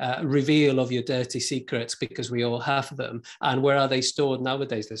suddenly reveal of your dirty secrets, because we all have them. And where are they stored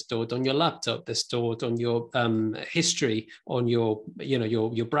nowadays? They're stored on your laptop, they're stored on your history, on your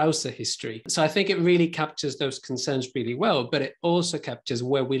browser history. So I think it really captures those concerns really well, but it also captures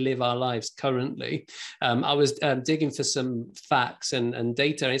where we live our lives currently. I was digging for some facts and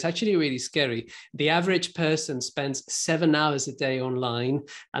data, and it's actually really scary. The average person spends 7 hours a day online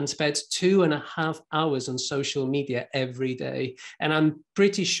and spends 2.5 hours on social media every day. And I'm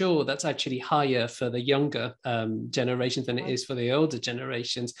pretty sure that's actually higher for the younger generations than it is for the older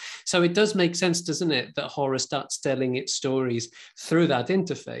generations. So it does make sense, doesn't it, that horror starts telling its stories through that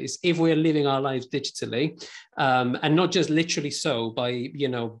interface if we're living our lives digitally. and not just literally so by, you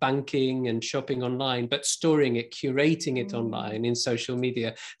know, banking and shopping online, but storing it, curating it online in social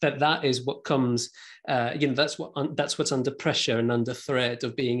media, that is what comes, you know, that's what's under pressure and under threat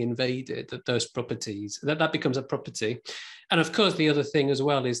of being invaded, that those properties, that becomes a property. And of course, the other thing as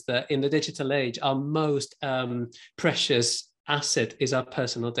well is that in the digital age, our most precious asset is our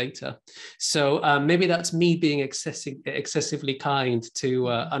personal data. So maybe that's me being excessively kind to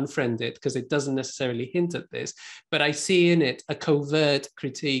Unfriended, because it doesn't necessarily hint at this, but I see in it a covert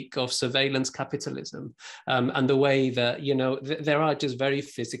critique of surveillance capitalism, and the way that, you know, there are just very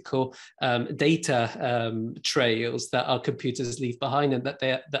physical data trails that our computers leave behind, and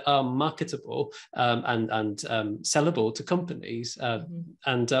that are marketable and sellable to companies.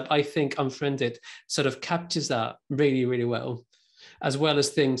 And I think Unfriended sort of captures that really, really well, as well as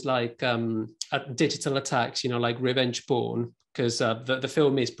things like digital attacks, you know, like revenge porn, because the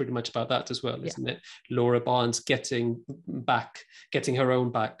film is pretty much about that as well, isn't it? Laura Barnes getting her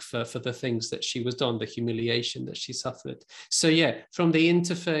own back for the things that she was done, the humiliation that she suffered. So yeah, from the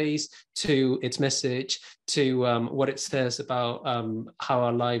interface to its message to what it says about how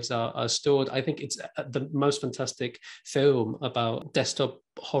our lives are stored, I think it's the most fantastic film about desktop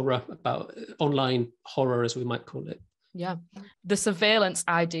horror, about online horror, as we might call it. Yeah, the surveillance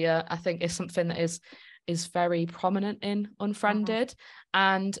idea, I think, is something that is very prominent in Unfriended.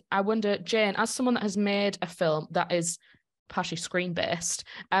 And I wonder, Jane, as someone that has made a film that is partially screen-based,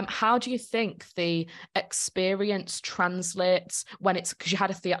 how do you think the experience translates when it's, because you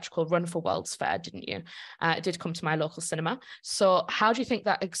had a theatrical run for World's Fair, didn't you? It did come to my local cinema. So how do you think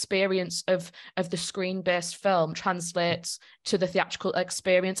that experience of the screen-based film translates to the theatrical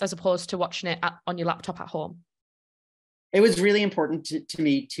experience as opposed to watching it on your laptop at home? It was really important to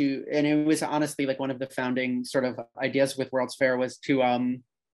me and it was honestly like one of the founding sort of ideas with World's Fair was to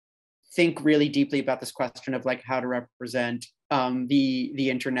think really deeply about this question of like how to represent the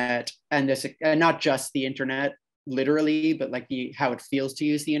internet, and this, and not just the internet literally, but like how it feels to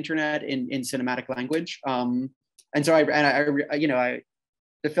use the internet in cinematic language. And so I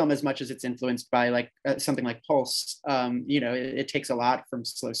the film, as much as it's influenced by like something like Pulse, you know, it takes a lot from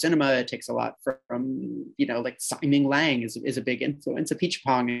slow cinema. It takes a lot from, you know, like Simon Lang is a big influence. Peach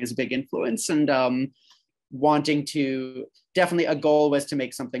Pong is a big influence, and wanting to, definitely a goal was to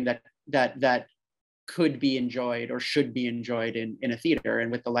make something that could be enjoyed or should be enjoyed in a theater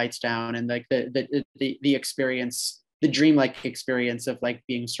and with the lights down, and like the experience, the dreamlike experience of like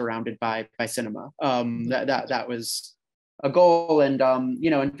being surrounded by cinema. That was a goal, and you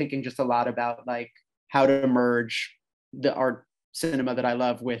know, and thinking just a lot about like how to merge the art cinema that I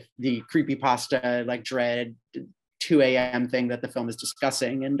love with the creepypasta, like dread 2 a.m. thing that the film is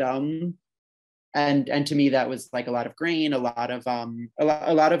discussing, and to me that was like a lot of grain, a lot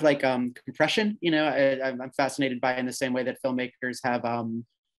of like compression. You know, I'm fascinated by, in the same way that filmmakers have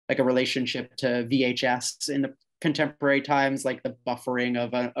like a relationship to VHS in the contemporary times, like the buffering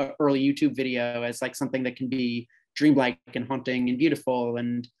of an early YouTube video as like something that can be dreamlike and haunting and beautiful.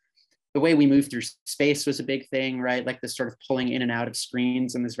 And the way we move through space was a big thing, right? Like this sort of pulling in and out of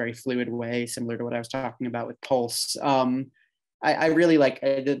screens in this very fluid way, similar to what I was talking about with Pulse. I really like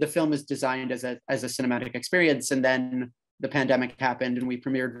the film is designed as a cinematic experience, and then the pandemic happened and we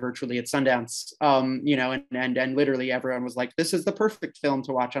premiered virtually at Sundance. You know, and literally everyone was like, "This is the perfect film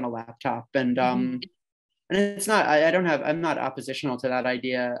to watch on a laptop." And and it's not. I'm not oppositional to that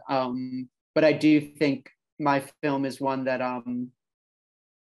idea, but I do think my film is one that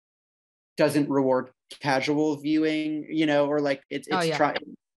doesn't reward casual viewing, you know, or like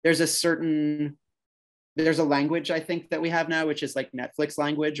there's a language I think that we have now, which is like Netflix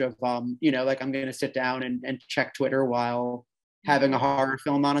language of you know, like I'm going to sit down and check Twitter while having a horror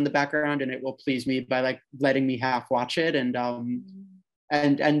film on in the background, and it will please me by like letting me half watch it.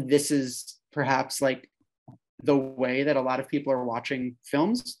 And this is perhaps like the way that a lot of people are watching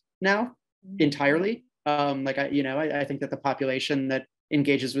films now entirely. Like I think that the population that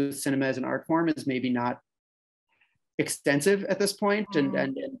engages with cinema as an art form is maybe not extensive at this point,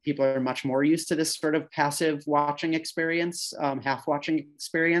 and people are much more used to this sort of passive watching experience, half watching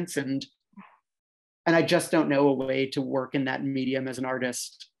experience, and I just don't know a way to work in that medium as an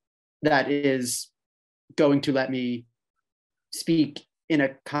artist that is going to let me speak in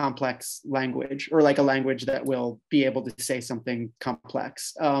a complex language, or like a language that will be able to say something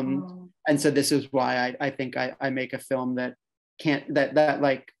complex. And so this is why I think I make a film that can't, that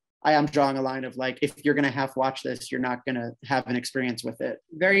like, I am drawing a line of like, if you're gonna half watch this, you're not gonna have an experience with it.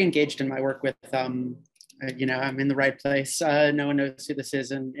 Very engaged in my work with, you know, I'm in the right place. No one knows who this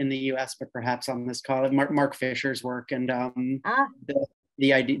is in the US, but perhaps on this call, Mark Fisher's work, and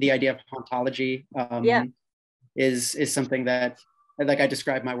the idea of hauntology. is something that, like, I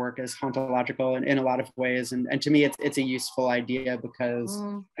describe my work as hauntological in a lot of ways, and to me it's a useful idea, because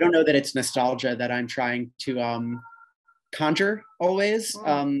I don't know that it's nostalgia that I'm trying to conjure always.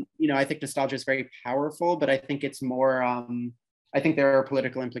 You know, I think nostalgia is very powerful, but I think it's more I think there are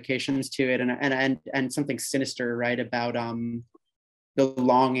political implications to it, and something sinister, right, about the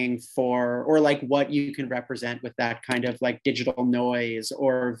longing for, or like what you can represent with that kind of like digital noise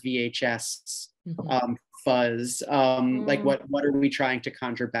or VHS fuzz. Like what are we trying to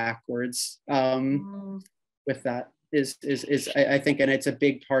conjure backwards with that is I think, and it's a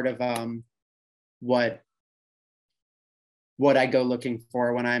big part of what I go looking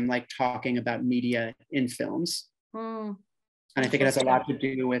for when I'm like talking about media in films. And I think it has a lot to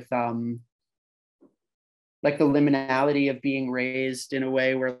do with like the liminality of being raised in a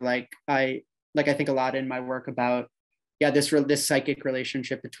way where I think a lot in my work about this psychic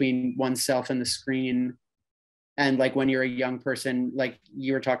relationship between oneself and the screen. And like when you're a young person, like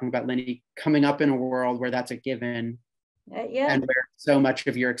you were talking about, Linnie, coming up in a world where that's a given, and where so much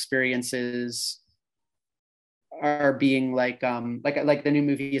of your experiences are being like the new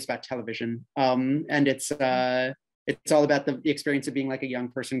movie is about television, and it's all about the experience of being like a young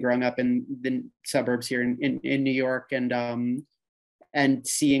person growing up in the suburbs here in New York, and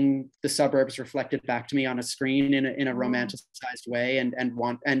seeing the suburbs reflected back to me on a screen in a romanticized way, and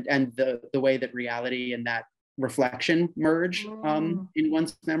the way that reality and that reflection merge in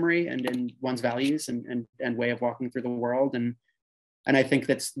one's memory and in one's values and way of walking through the world. And I think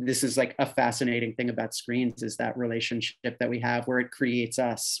this is like a fascinating thing about screens, is that relationship that we have where it creates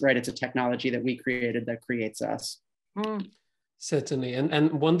us, right? It's a technology that we created that creates us. Certainly,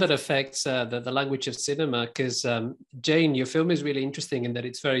 and one that affects the language of cinema, because Jane, your film is really interesting in that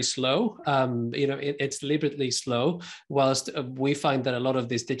it's very slow. You know, it's deliberately slow, whilst we find that a lot of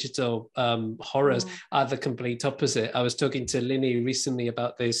these digital horrors are the complete opposite. I was talking to Linnie recently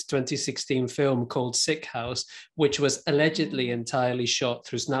about this 2016 film called Sick House, which was allegedly entirely shot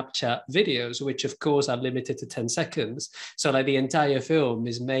through Snapchat videos, which of course are limited to 10 seconds. So like the entire film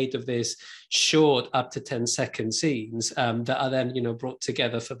is made of this short up to 10-second scenes that are then, you know, brought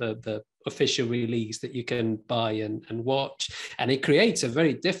together for the official release that you can buy and watch. And it creates a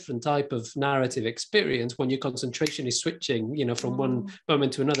very different type of narrative experience when your concentration is switching, you know, from one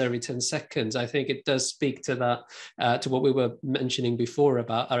moment to another every 10 seconds. I think it does speak to that, to what we were mentioning before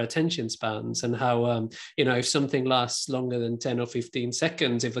about our attention spans and how, you know, if something lasts longer than 10 or 15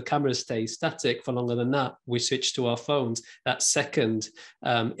 seconds, if the camera stays static for longer than that, we switch to our phones, that second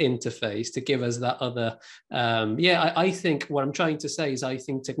interface to give us that other, I think what I'm trying to say is I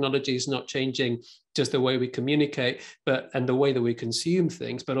think technology is not changing just the way we communicate, and the way that we consume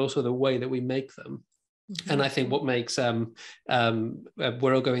things, but also the way that we make them. And I think what makes We're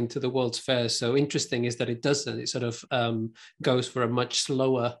All Going to the World's Fair so interesting is that it doesn't. It sort of goes for a much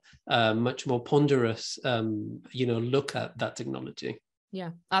slower, much more ponderous, you know, look at that technology. Yeah,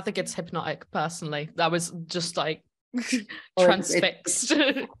 I think it's hypnotic. Personally, that was just like transfixed.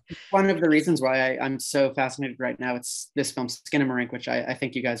 It's one of the reasons why I'm so fascinated right now. It's this film Skinamarink, which I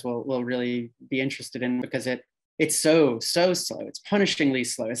think you guys will really be interested in, because it's so slow. It's punishingly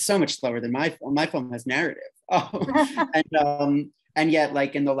slow. It's so much slower than my film. My film has narrative. And yet,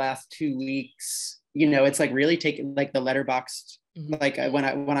 like in the last 2 weeks, you know, it's like really taking like the Letterboxd. Like when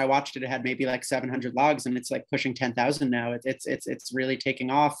I watched it, it had maybe like 700 logs, and it's like pushing 10,000 now. It's really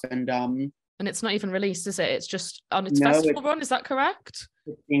taking off, and it's not even released, is it? It's just on its festival run. Is that correct?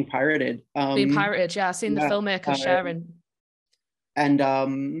 It's being pirated. Being pirated, yeah. I've seen the filmmaker sharing. And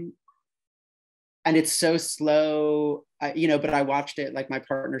it's so slow, you know, but I watched it, like my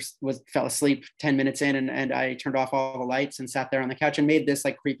partner fell asleep 10 minutes in, and I turned off all the lights and sat there on the couch and made this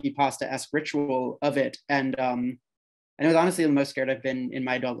like creepypasta-esque ritual of it. And it was honestly the most scared I've been in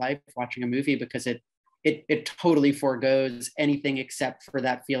my adult life watching a movie, because it totally forgoes anything except for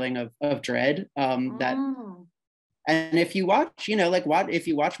that feeling of dread. And if you watch, you know, like if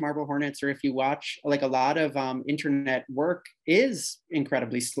you watch Marble Hornets, or if you watch like a lot of internet work is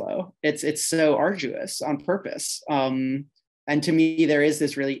incredibly slow. It's so arduous on purpose. And to me, there is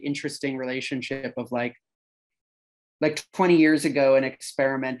this really interesting relationship of like 20 years ago, an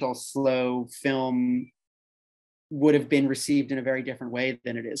experimental slow film would have been received in a very different way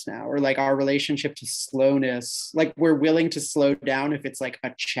than it is now. Or like our relationship to slowness, like we're willing to slow down if it's like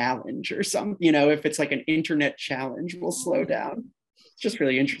a challenge or something, you know, if it's like an internet challenge, we'll slow down. It's just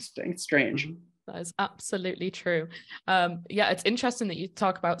really interesting. It's strange. That is absolutely true. Yeah, it's interesting that you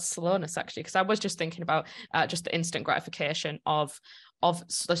talk about slowness, actually, because I was just thinking about just the instant gratification of of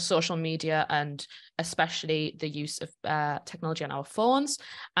the social media, and especially the use of technology on our phones,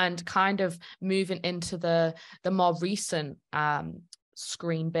 and kind of moving into the more recent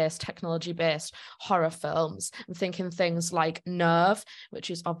screen-based, technology-based horror films. I'm thinking things like Nerve, which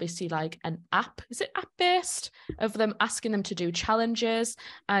is obviously like an app. Is it app-based? Of them asking them to do challenges,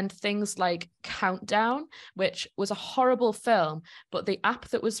 and things like Countdown, which was a horrible film, but the app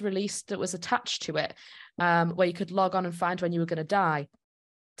that was released that was attached to it, where you could log on and find when you were going to die,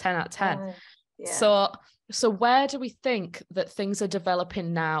 10 out of 10. Yeah. So where do we think that things are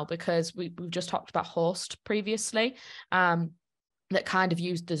developing now? Because we've just talked about Host previously, that kind of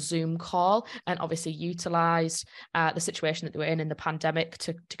used the Zoom call and obviously utilized the situation that they were in the pandemic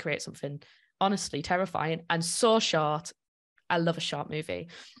to create something honestly terrifying and so short. I love a short movie.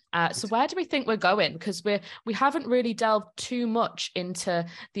 So where do we think we're going? Because we haven't really delved too much into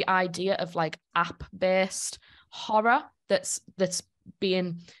the idea of like app-based horror that's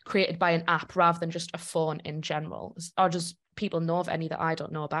being created by an app rather than just a phone in general. Or does people know of any that I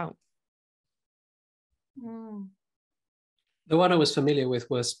don't know about? The one I was familiar with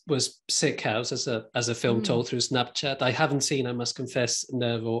was Sick House as a film told through Snapchat. I haven't seen, I must confess,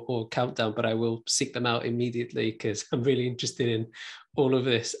 Nerve or Countdown, but I will seek them out immediately because I'm really interested in all of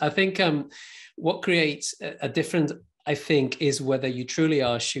this. I think what creates a difference, I think, is whether you truly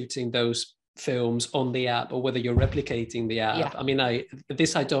are shooting those films on the app or whether you're replicating the app. Yeah. I mean,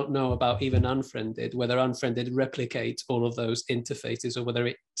 I don't know about even Unfriended, whether Unfriended replicates all of those interfaces or whether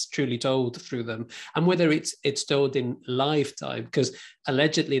it's truly told through them, and whether it's told in lifetime, because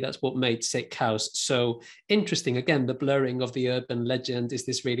allegedly that's what made Sick House so interesting. Again, the blurring of the urban legend. Is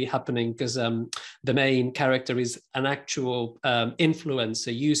this really happening? Because the main character is an actual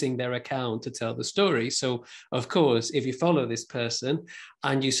influencer using their account to tell the story. So of course, if you follow this person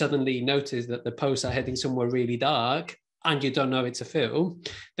and you suddenly notice that the posts are heading somewhere really dark and you don't know it's a film,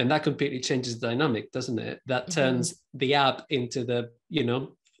 then that completely changes the dynamic, doesn't it? That turns the app into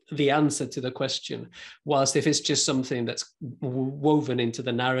the answer to the question. Whilst if it's just something that's woven into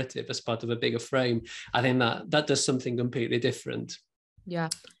the narrative as part of a bigger frame, I think that does something completely different. Yeah.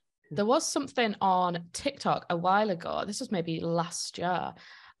 There was something on TikTok a while ago, this was maybe last year,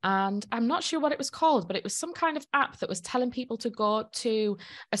 and I'm not sure what it was called, but it was some kind of app that was telling people to go to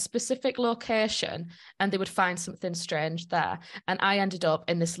a specific location and they would find something strange there. And I ended up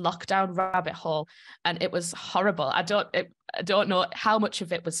in this lockdown rabbit hole, and it was horrible. I don't know how much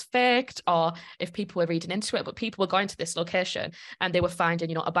of it was faked or if people were reading into it, but people were going to this location and they were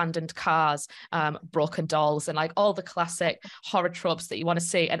finding, abandoned cars, broken dolls, and like all the classic horror tropes that you want to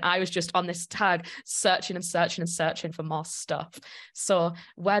see. And I was just on this tag searching and searching and searching for more stuff. So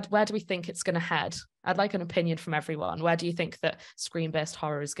where do we think it's going to head? I'd like an opinion from everyone. Where do you think that screen-based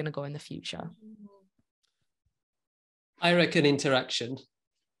horror is going to go in the future? I reckon interaction.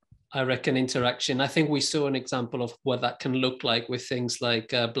 I think we saw an example of what that can look like with things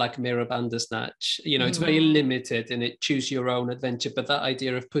like Black Mirror Bandersnatch. It's very limited and it choose your own adventure, but that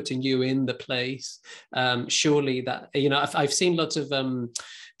idea of putting you in the place, surely that, I've seen lots of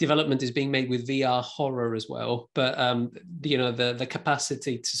development is being made with VR horror as well, but the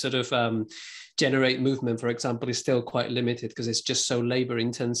capacity to sort of generate movement, for example, is still quite limited because it's just so labor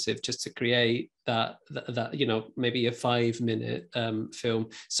intensive just to create that maybe a 5-minute film.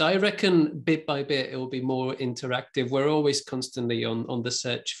 So I reckon bit by bit it will be more interactive. We're always constantly on the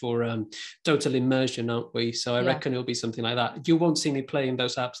search for total immersion, aren't we? So I reckon it'll be something like that. You won't see me playing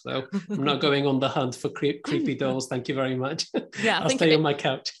those apps though. I'm not going on the hunt for creepy dolls. Thank you very much. Yeah, I'll stay on my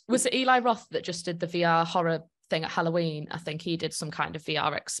couch. Was it Eli Roth that just did the VR horror thing at Halloween? I think he did some kind of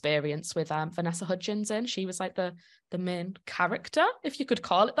VR experience with Vanessa Hudgens in. She was like the main character, if you could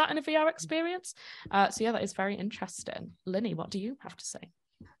call it that, in a VR experience. So yeah, that is very interesting. Linnie, what do you have to say?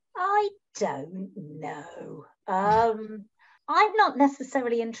 I don't know. I'm not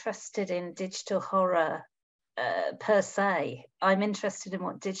necessarily interested in digital horror per se. I'm interested in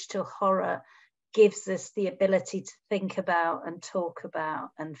what digital horror gives us the ability to think about and talk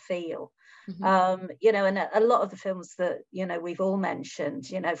about and feel. And a lot of the films that we've all mentioned,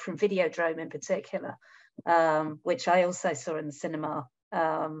 from Videodrome in particular, which I also saw in the cinema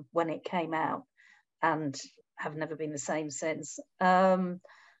when it came out and have never been the same since. From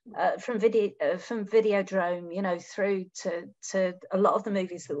Videodrome, through to a lot of the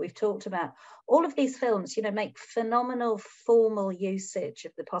movies that we've talked about, all of these films, make phenomenal formal usage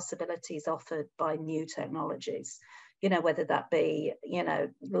of the possibilities offered by new technologies. Whether that be,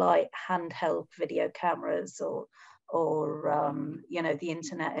 light handheld video cameras or the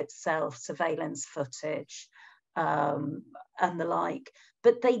internet itself, surveillance footage, and the like.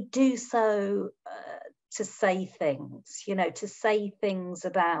 But they do so to say things, to say things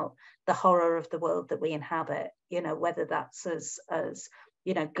about the horror of the world that we inhabit, whether that's as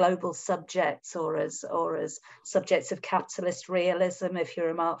global subjects or as subjects of capitalist realism. If you're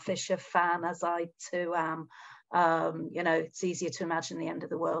a Mark Fisher fan, as I too am, it's easier to imagine the end of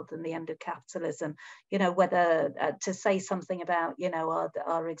the world than the end of capitalism. Whether to say something about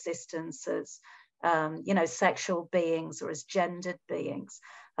our existence as sexual beings or as gendered beings.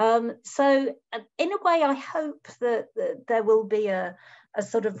 So in a way, I hope that there will be a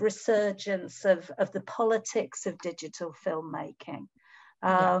sort of resurgence of the politics of digital filmmaking.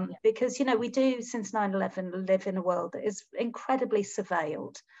 Because, we do, since 9/11, live in a world that is incredibly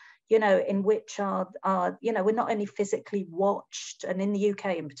surveilled, in which we're not only physically watched, and in the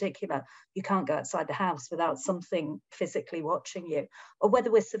UK in particular, you can't go outside the house without something physically watching you, or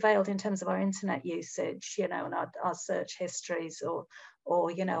whether we're surveilled in terms of our internet usage, and our search histories or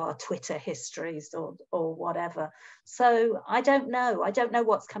our Twitter histories or whatever. So I don't know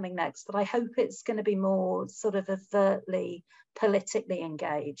what's coming next, but I hope it's going to be more sort of overtly politically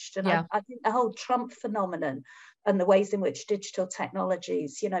engaged. And I think the whole Trump phenomenon and the ways in which digital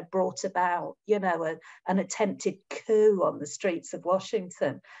technologies, brought about, an attempted coup on the streets of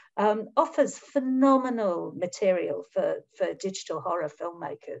Washington, offers phenomenal material for digital horror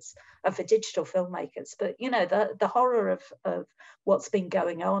filmmakers, for digital filmmakers. But the horror of what's been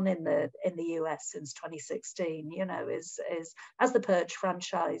going on in the US since 2016, is as the Purge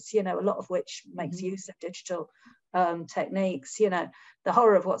franchise, a lot of which makes use of digital techniques. The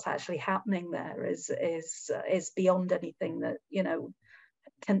horror of what's actually happening there is beyond anything that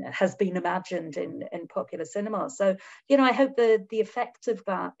has been imagined in popular cinema. So I hope the effect of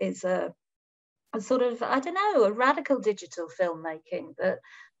that is a sort of, I don't know, a radical digital filmmaking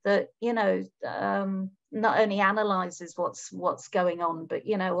that not only analyzes what's going on, but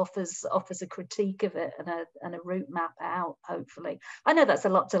offers a critique of it and a route map out. Hopefully, I know that's a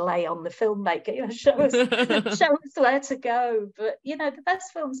lot to lay on the filmmaker. Show us where to go. But the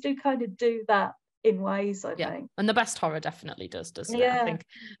best films do kind of do that in ways, I think. And the best horror definitely doesn't it?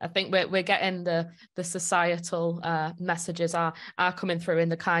 I think we're getting the societal messages are coming through in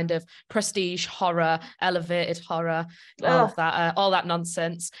the kind of prestige horror, elevated horror, all that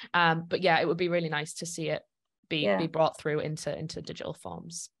nonsense. But it would be really nice to see it be brought through into digital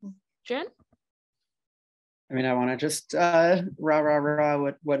forms. Jane? I mean, I want to just rah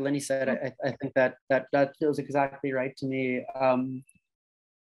what Linnie said. I think that feels exactly right to me.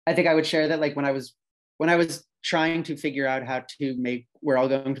 I think I would share that, like, when I was trying to figure out how to make, we're all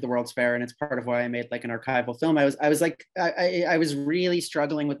going to the World's Fair, and it's part of why I made like an archival film. I was really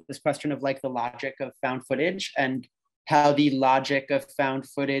struggling with this question of like the logic of found footage and how the logic of found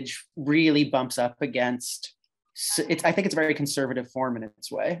footage really bumps up against. I think it's a very conservative form in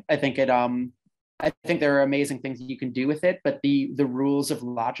its way. I think there are amazing things that you can do with it, but the rules of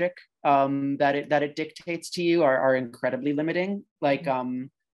logic that it dictates to you are incredibly limiting. Like,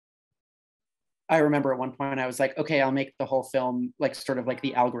 I remember at one point I was like, okay, I'll make the whole film like sort of like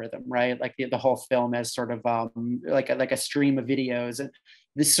the algorithm, right? Like the whole film as sort of like a stream of videos, and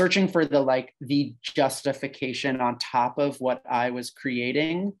the searching for the justification on top of what I was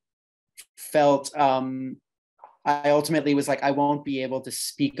creating felt. I ultimately was like, I won't be able to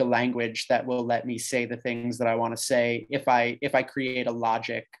speak a language that will let me say the things that I want to say if I create a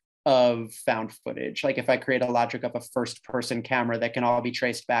logic of found footage. Like if I create a logic of a first person camera that can all be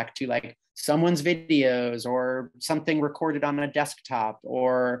traced back to like someone's videos or something recorded on a desktop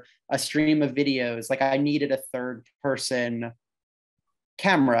or a stream of videos, like I needed a third person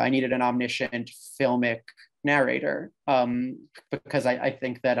camera. I needed an omniscient filmic narrator, because I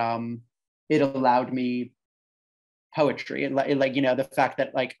think that it allowed me poetry. And like, the fact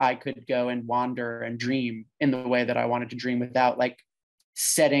that like I could go and wander and dream in the way that I wanted to dream without like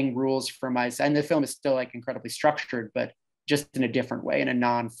setting rules for myself. And the film is still like incredibly structured, but just in a different way, in a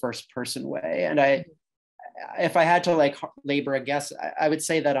non-first person way. And if I had to like labor a guess, I would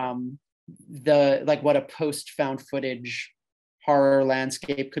say that what a post found footage horror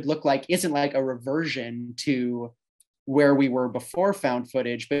landscape could look like isn't like a reversion to where we were before found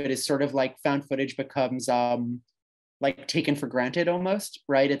footage, but it's sort of like found footage becomes like taken for granted almost,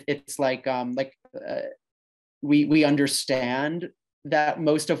 right? It's like we understand that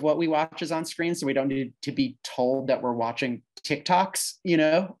most of what we watch is on screen, so we don't need to be told that we're watching TikToks,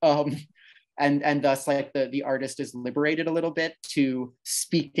 and thus like the artist is liberated a little bit to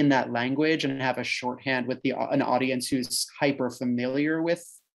speak in that language and have a shorthand with an audience who's hyper familiar with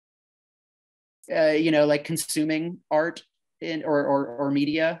like consuming art or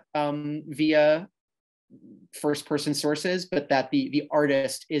media via first person sources, but that the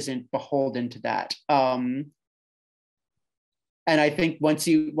artist isn't beholden to that. And I think once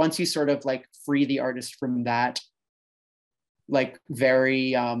you sort of like free the artist from that, like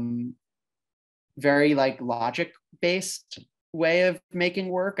very like logic based way of making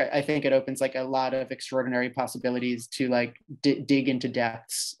work, I think it opens like a lot of extraordinary possibilities to like dig into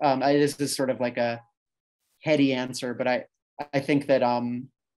depths. This is sort of like a heady answer, but I think that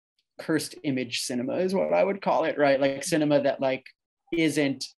cursed image cinema is what I would call it, right? Like cinema that like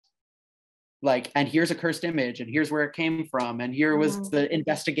isn't like, and here's a cursed image and here's where it came from and here was the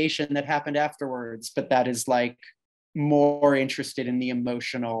investigation that happened afterwards, but that is like more interested in the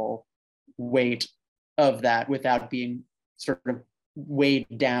emotional weight of that without being sort of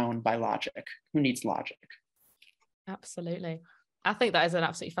weighed down by logic. Who needs logic? Absolutely. I think that is an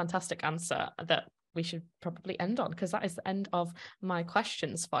absolutely fantastic answer that we should probably end on, because that is the end of my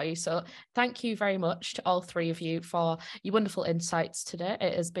questions for you. So thank you very much to all three of you for your wonderful insights today.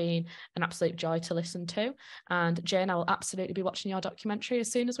 It has been an absolute joy to listen to. And Jane, I will absolutely be watching your documentary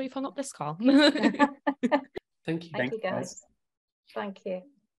as soon as we've hung up this call. Thank you. Thank you, guys. Thank you.